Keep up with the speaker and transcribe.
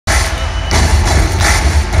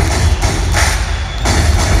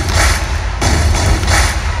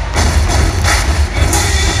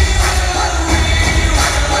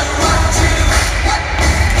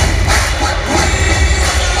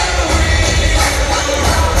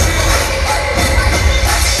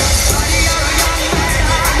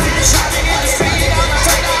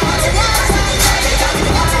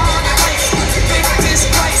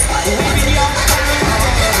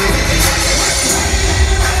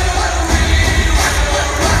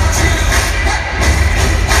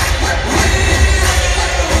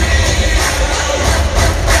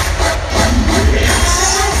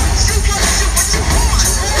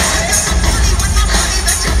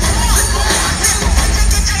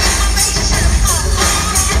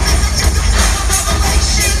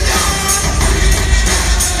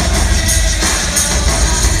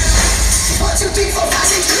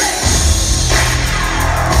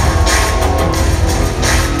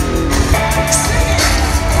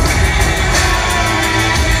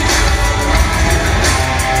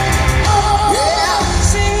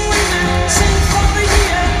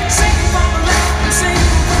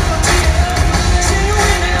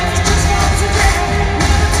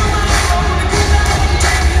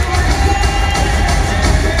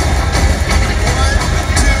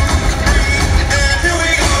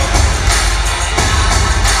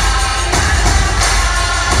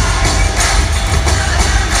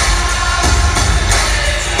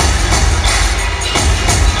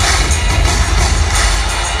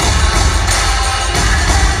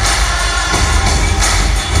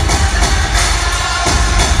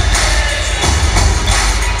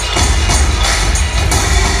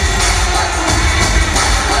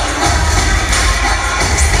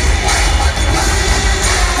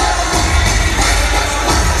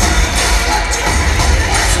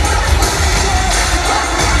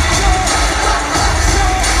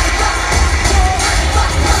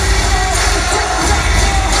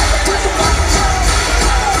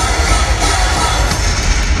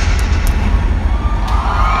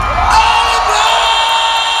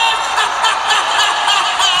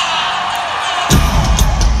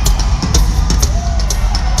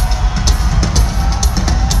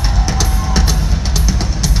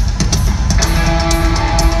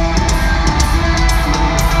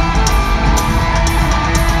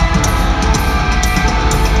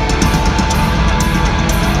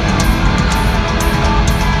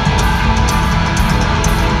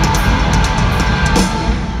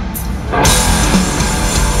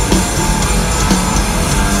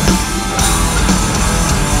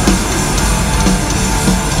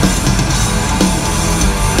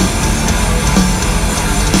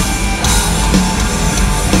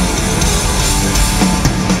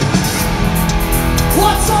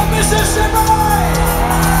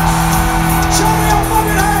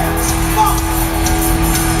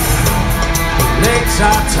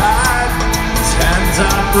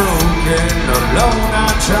alone I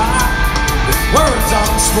try, with words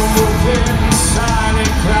unspoken,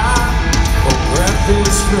 silent cry. Oh, breath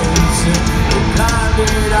is frozen, with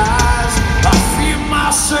blinded eyes. I feel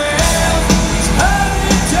myself, it's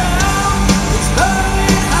burning down, it's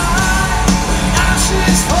burning high. When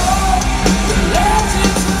ashes fall, the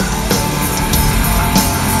legends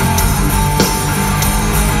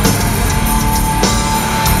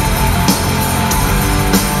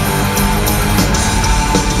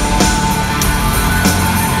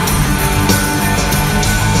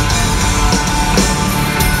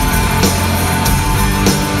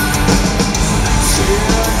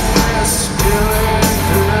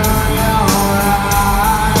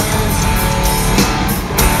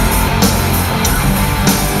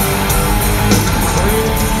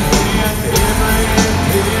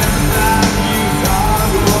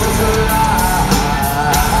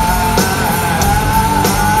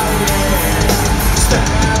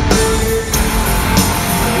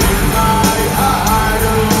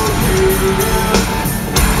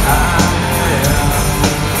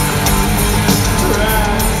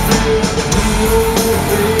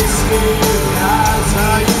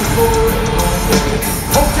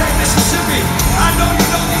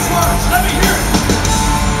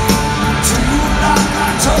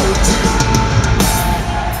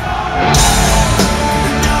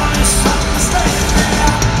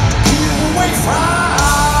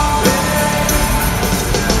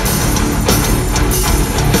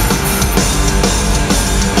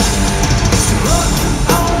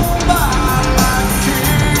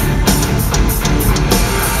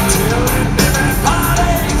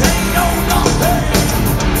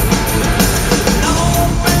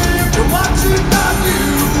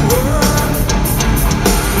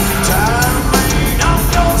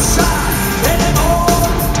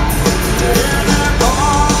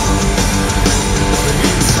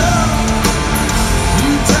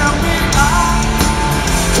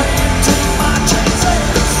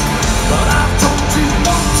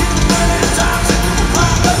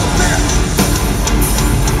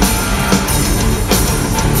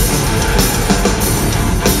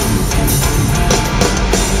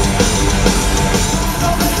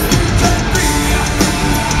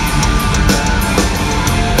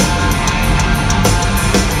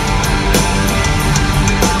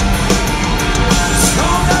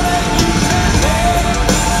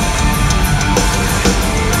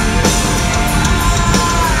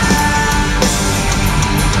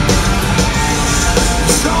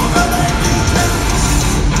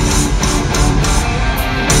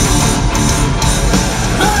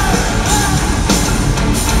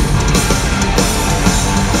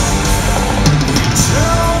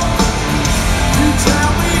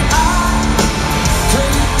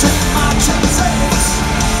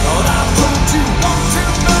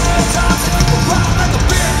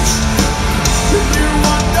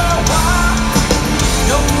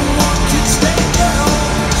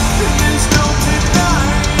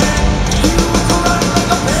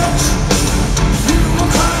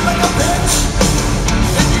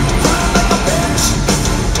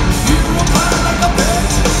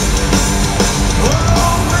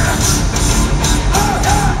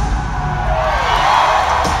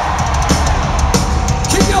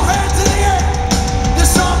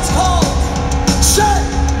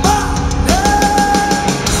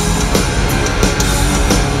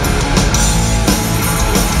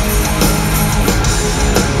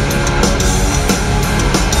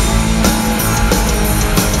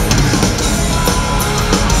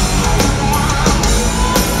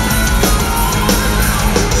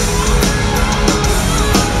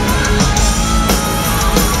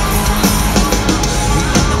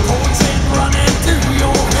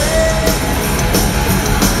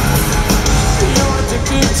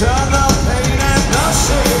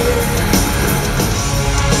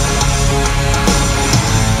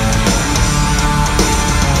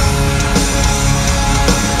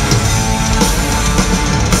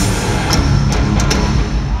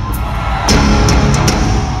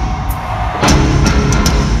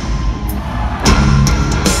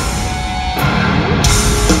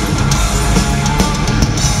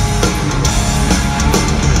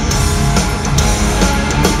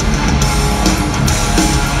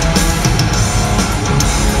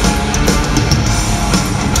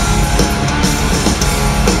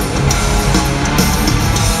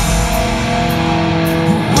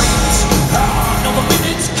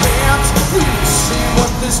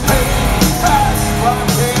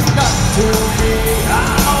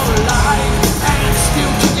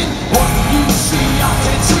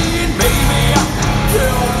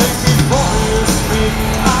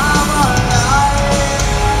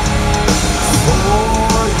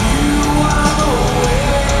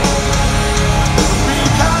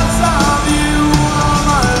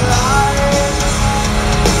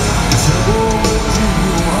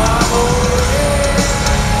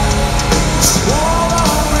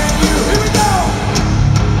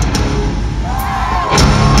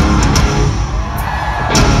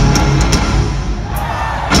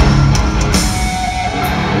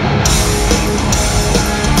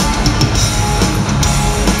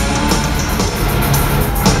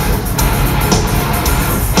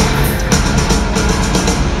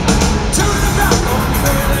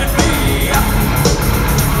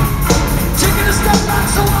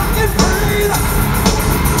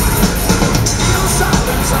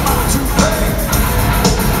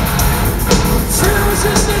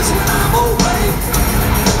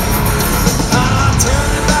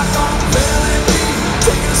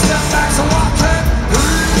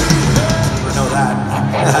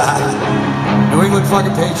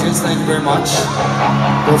fucking Patriots, thank you very much.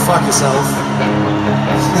 Go fuck yourself.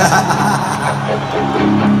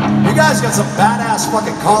 You guys got some badass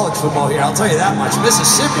fucking college football here, I'll tell you that much.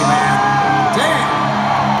 Mississippi, man. Damn.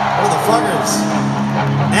 Motherfuckers.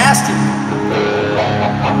 Nasty.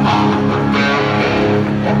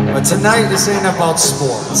 But tonight, this ain't about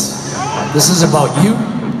sports. This is about you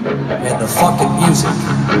and the fucking music.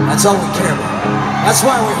 That's all we care about. That's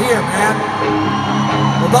why we're here, man.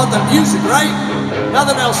 We're about the music, right?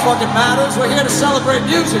 Nothing else fucking matters. We're here to celebrate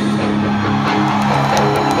music.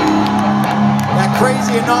 That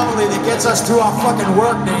crazy anomaly that gets us through our fucking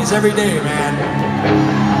work days every day, man.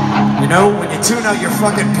 You know, when you tune out your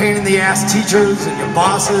fucking pain in the ass teachers and your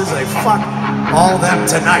bosses, like fuck all them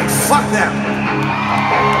tonight. Fuck them.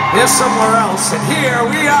 They're somewhere else, and here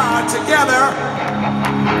we are together,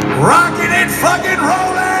 rocking and fucking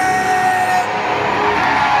rolling!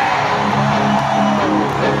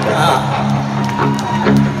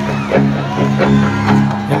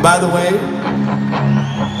 And by the way,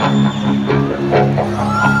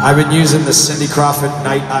 I've been using the Cindy Crawford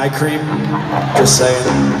night eye cream, just saying.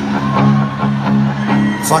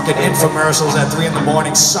 Fucking infomercials at 3 in the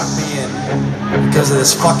morning suck me in because of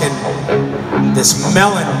this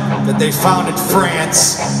melon that they found in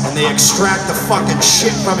France, and they extract the fucking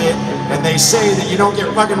shit from it, and they say that you don't get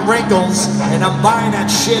fucking wrinkles, and I'm buying that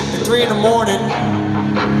shit at 3 in the morning.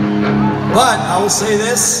 But I will say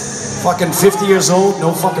this, fucking 50 years old,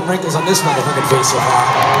 no fucking wrinkles on this motherfucking face so far.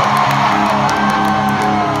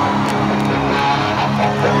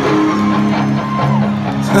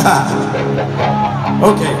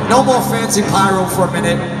 Okay, no more fancy pyro for a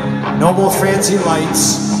minute, no more fancy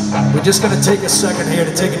lights. We're just gonna take a second here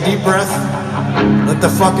to take a deep breath, let the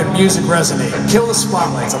fucking music resonate. Kill the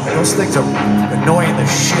spotlights. I mean, those things are annoying the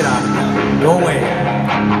shit out of me. Go away.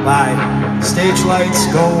 Bye. Stage lights,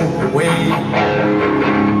 go away.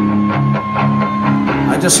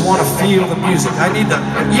 I just want to feel the music. I need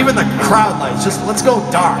even the crowd lights. Just let's go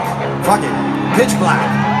dark. Fuck it. Pitch black.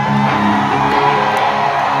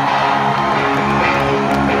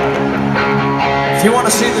 If you want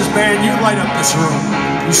to see this band, you light up this room.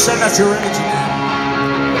 You send us your energy, man.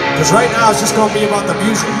 Because right now it's just going to be about the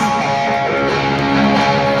music.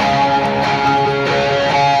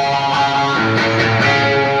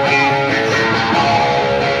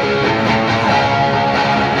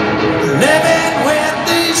 Living with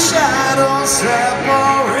these shadows,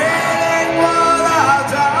 separating what I've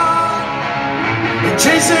done, and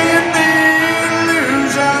chasing the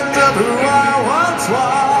illusions of who I once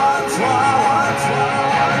was.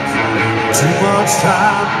 Too much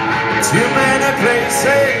time, too many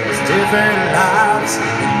places, different lives,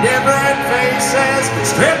 different faces,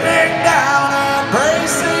 stripping down and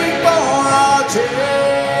bracing for a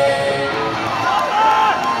change.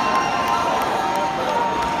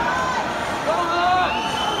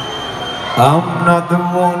 I'm not the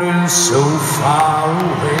one who's so far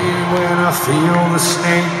away when I feel the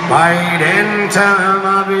snake bite and time I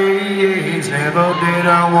age. Never did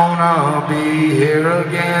I wanna be here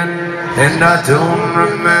again, and I don't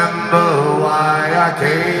remember why I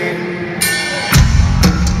came.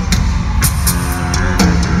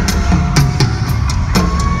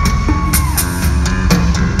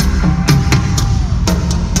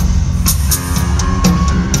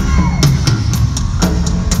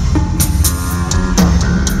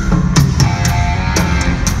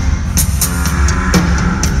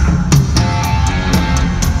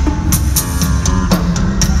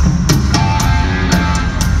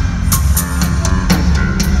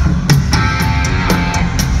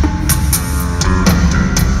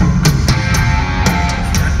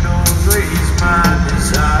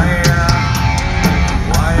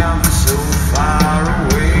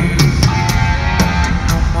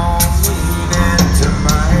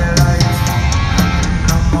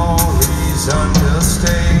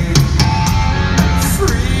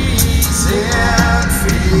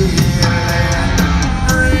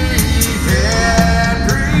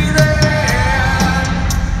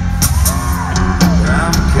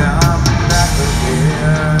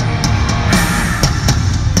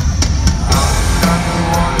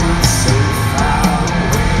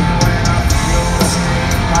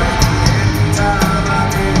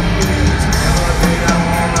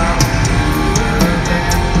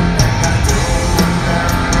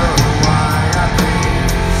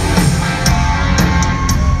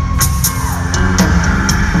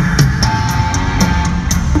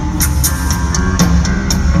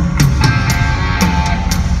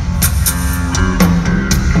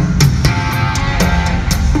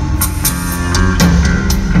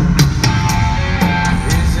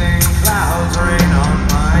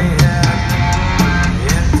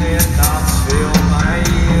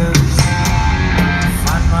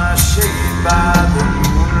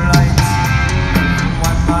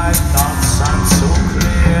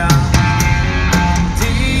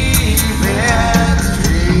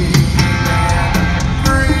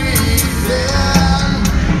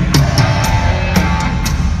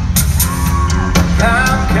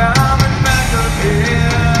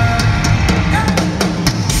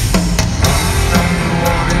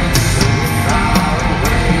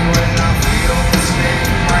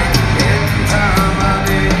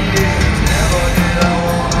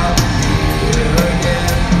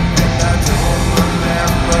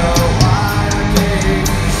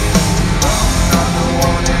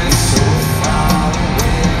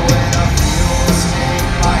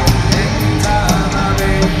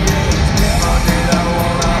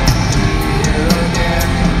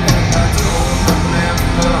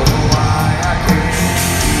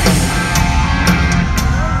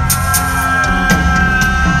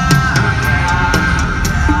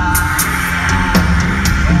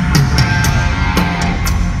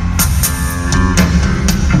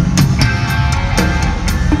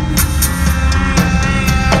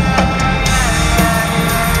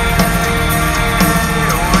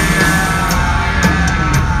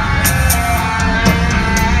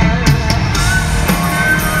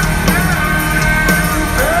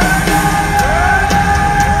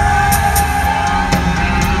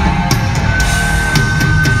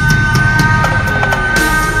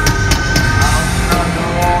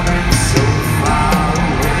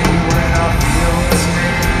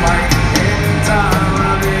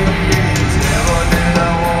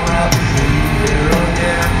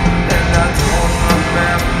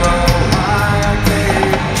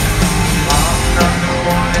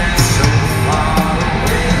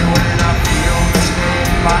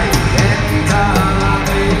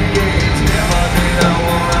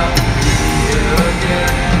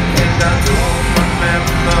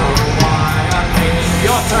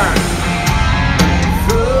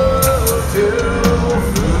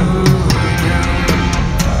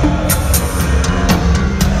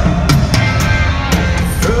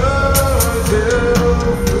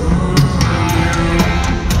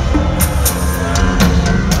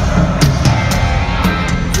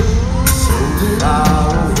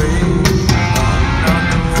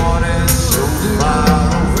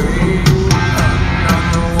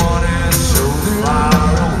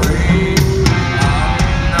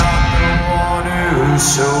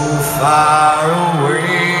 so far away.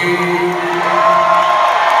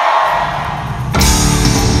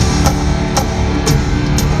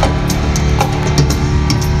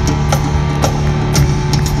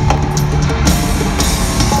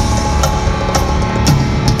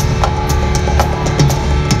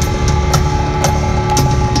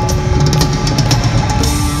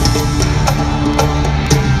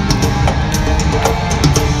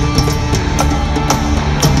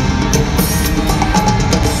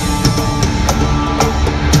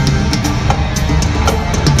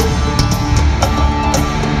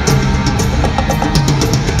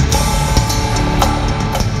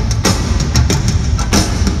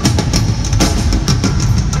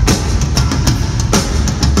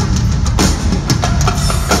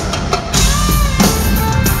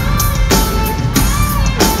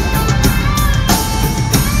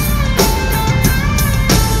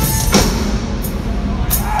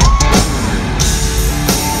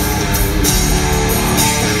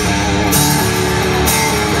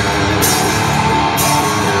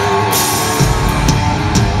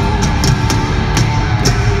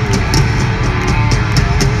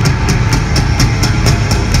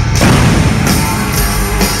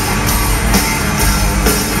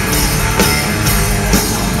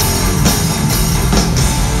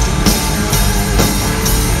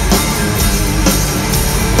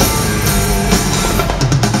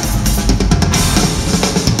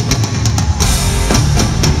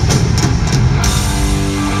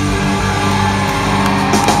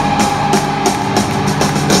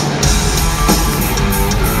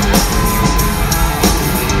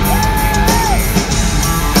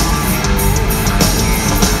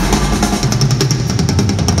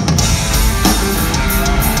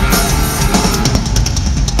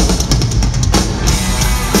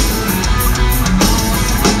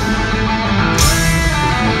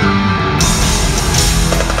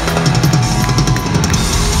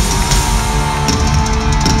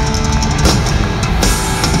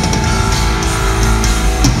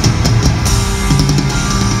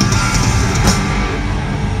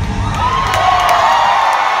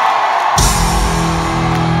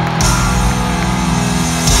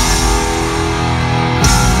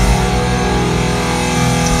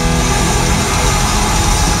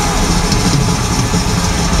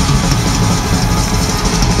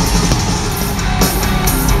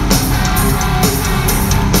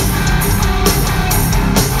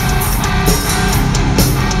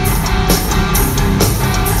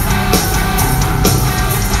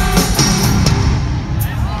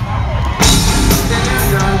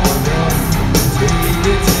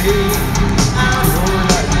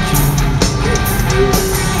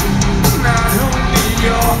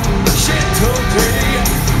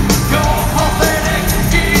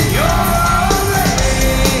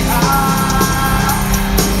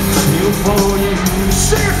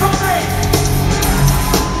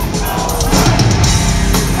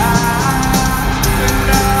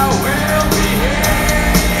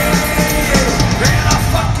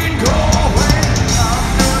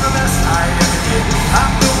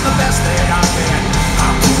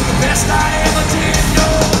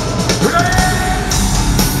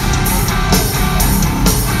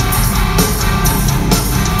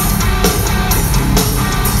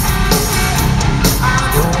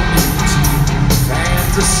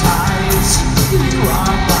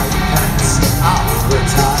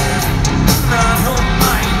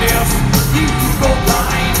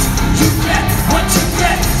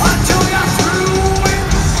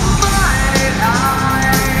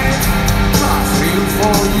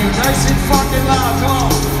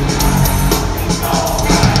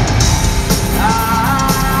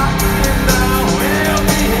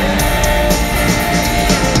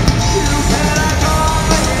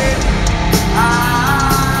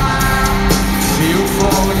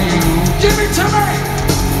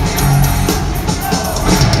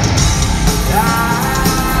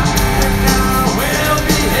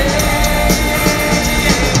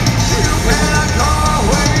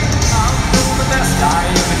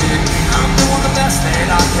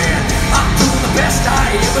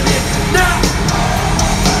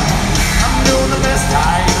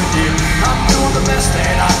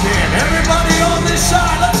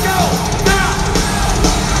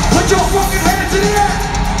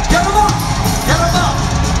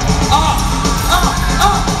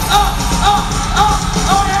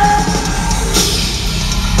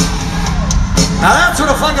 Now that's what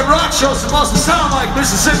a fucking rock show's supposed to sound like,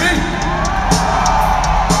 Mississippi.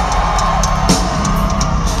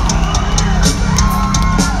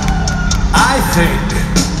 I think,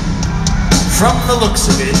 from the looks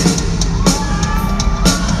of it,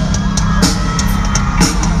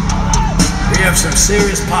 have some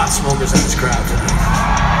serious pot smokers in this crowd tonight.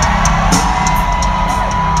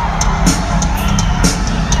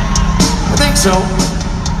 I think so.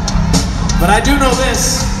 But I do know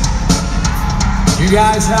this. You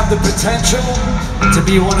guys have the potential to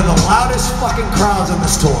be one of the loudest fucking crowds on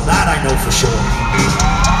this tour. That I know for sure.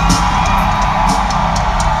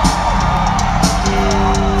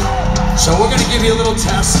 So we're gonna give you a little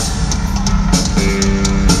test.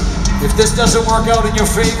 If this doesn't work out in your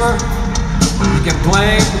favor, you can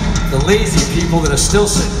blame the lazy people that are still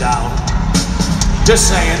sitting down. Just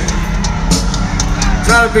saying. It's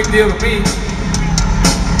not a big deal to me.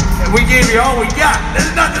 We gave you all we got.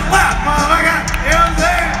 There's nothing left, motherfucker. You know what I'm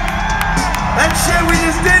saying? That shit we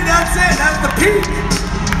just did, that's it. That's the peak.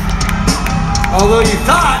 Although you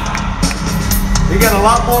thought, we got a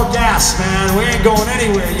lot more gas, man. We ain't going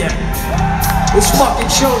anywhere yet. This fucking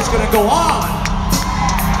show is gonna go on.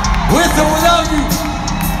 With or without you.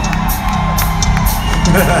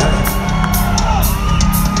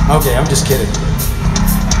 Okay, I'm just kidding.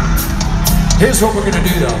 Here's what we're gonna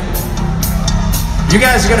do though. You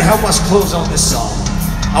guys are gonna help us close on this song.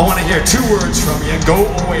 I wanna hear 2 words from you. Go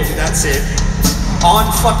away, that's it.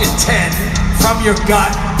 On fucking 10, from your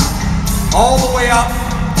gut, all the way up.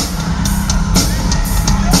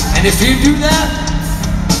 And if you do that,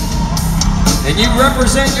 and you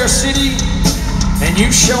represent your city, and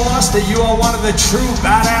you show us that you are one of the true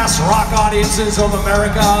badass rock audiences of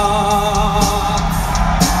America.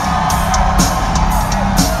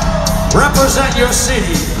 Represent your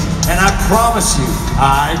city, and I promise you,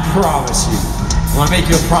 I'm gonna make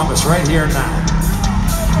you a promise right here and now.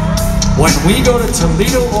 When we go to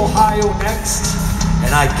Toledo, Ohio next,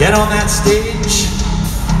 and I get on that stage,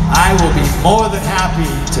 I will be more than happy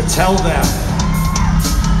to tell them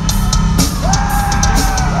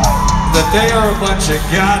that they are a bunch of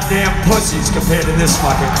goddamn pussies compared to this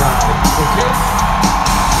fucking crowd, okay?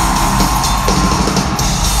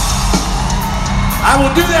 I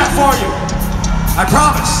will do that for you, I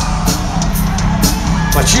promise.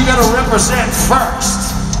 But you gotta represent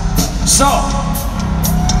first. So,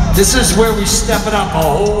 this is where we step it up a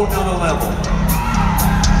whole nother level.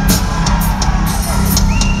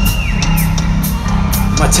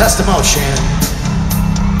 I'm gonna test them out, Shannon.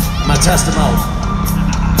 I'm gonna test them out.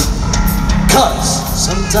 Cause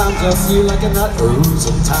sometimes I feel like a nut,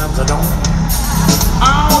 sometimes I don't.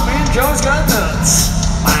 Oh man, Joe's got nuts.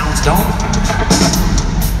 Mounds don't.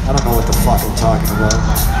 I don't know what the fuck I'm talking about.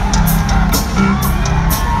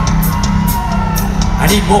 I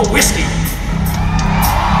need more whiskey.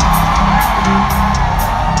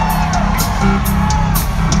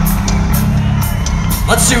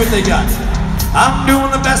 Let's see what they got. I'm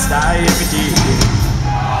doing the best I ever did.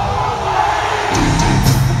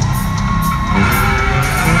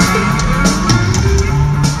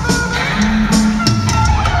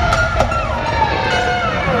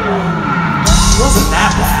 Wasn't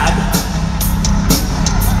that bad.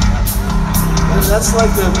 That's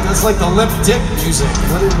like the lip dick music.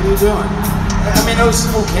 What are you doing? I mean, it was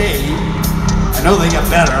okay. I know they got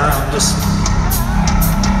better.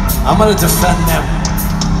 I'm gonna defend them.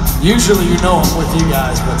 Usually you know I'm with you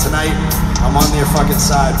guys, but tonight I'm on their fucking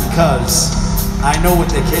side because I know what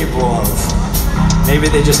they're capable of. Maybe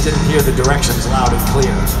they just didn't hear the directions loud and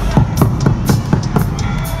clear.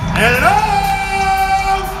 Hello!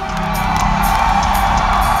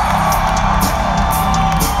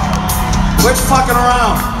 Quit fucking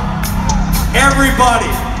around. Everybody.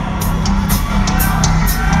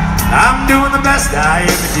 I'm doing the best I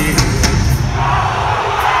ever did.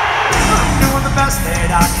 I'm doing the best that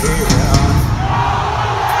I can.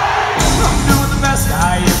 I'm doing the best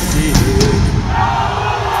I ever did.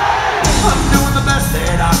 I'm doing the best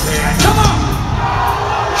that I can. Come on!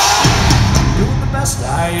 I'm doing the best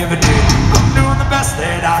I ever did. I'm doing the best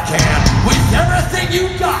that I can. With everything you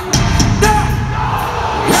got. Now!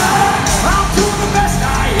 Yeah! I'm doing the best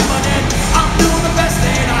I ever did. I'm doing the best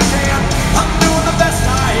that I can. I'm doing the best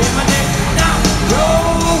I ever did. Now go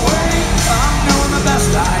away. I'm doing the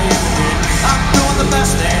best I ever did. I'm doing the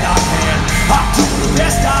best that I can. I'm doing the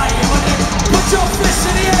best I ever did. Put your fists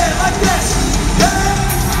in the air like this. Yeah,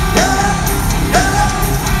 yeah, yeah.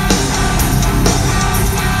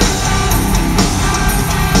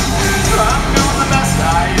 I'm doing the best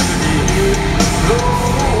I ever did. Go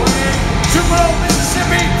away. Tupelo,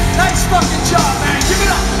 Mississippi. Nice fucking job, man. Give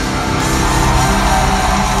it up.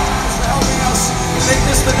 Thanks for helping us make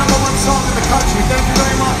this the #1 song in the country. Thank you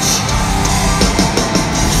very much.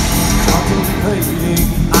 Contemplating,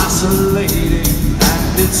 isolating,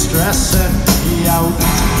 and it's stressing me out.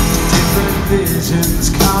 Different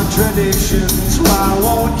visions, contradictions. Why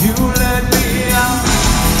won't you let me out?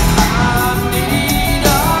 I need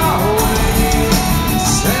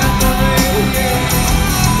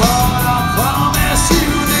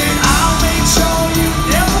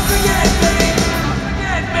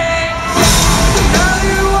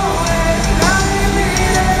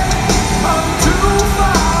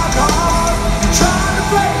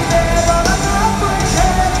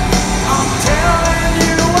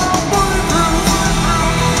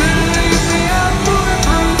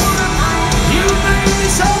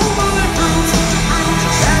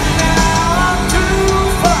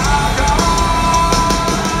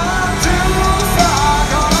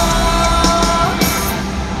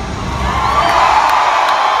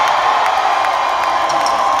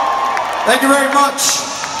Thank you very much.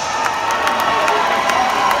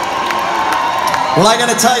 Well, I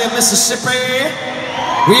gotta tell you, Mississippi,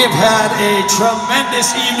 we have had a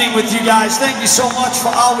tremendous evening with you guys. Thank you so much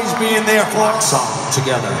for always being there for us all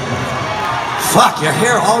together. Fuck, your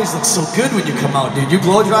hair always looks so good when you come out, dude. You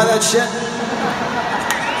blow dry that shit?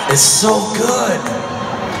 It's so good.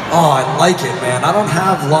 Oh, I like it, man. I don't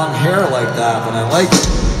have long hair like that, but I like it.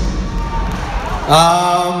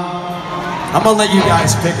 I'm gonna let you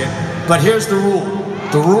guys pick it, but here's the rule.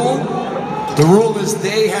 The rule is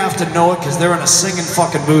they have to know it because they're in a singing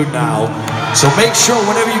fucking mood now. So make sure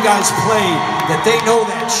whenever you guys play that they know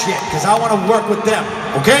that shit, because I want to work with them,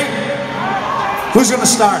 okay? Who's gonna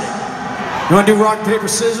start it? You want to do rock,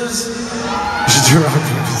 paper, scissors? You should do rock,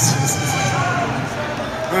 paper, scissors.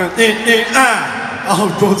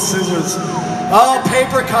 Oh, both scissors. Oh,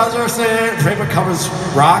 paper covers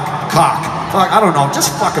rock, cock. Fuck, I don't know.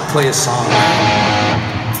 Just fucking play a song, man.